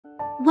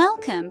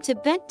Welcome to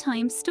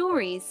Bedtime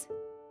Stories.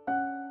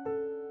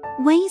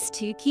 Ways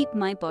to keep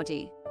my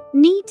body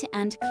neat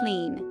and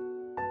clean.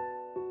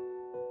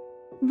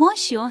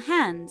 Wash your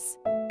hands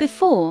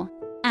before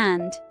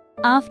and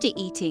after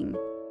eating.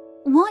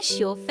 Wash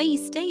your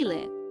face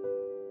daily.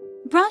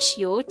 Brush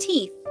your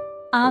teeth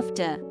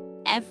after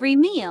every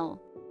meal.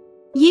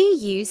 You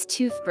use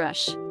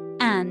toothbrush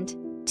and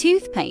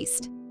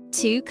toothpaste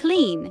to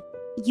clean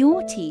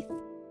your teeth.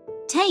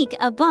 Take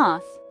a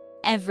bath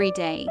every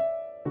day.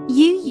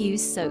 You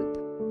use soap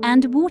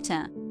and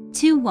water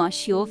to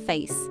wash your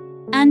face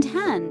and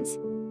hands.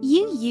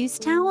 You use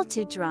towel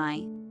to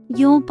dry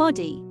your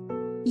body.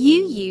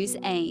 You use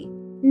a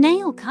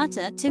nail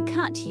cutter to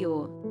cut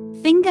your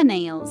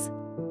fingernails.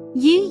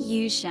 You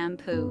use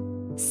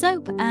shampoo,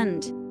 soap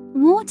and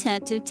water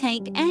to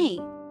take a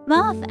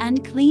bath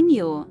and clean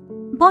your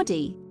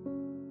body.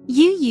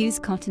 You use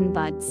cotton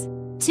buds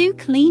to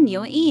clean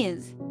your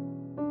ears.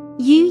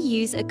 You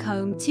use a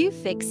comb to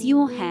fix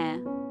your hair.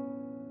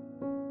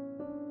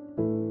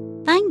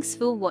 Thanks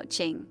for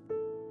watching.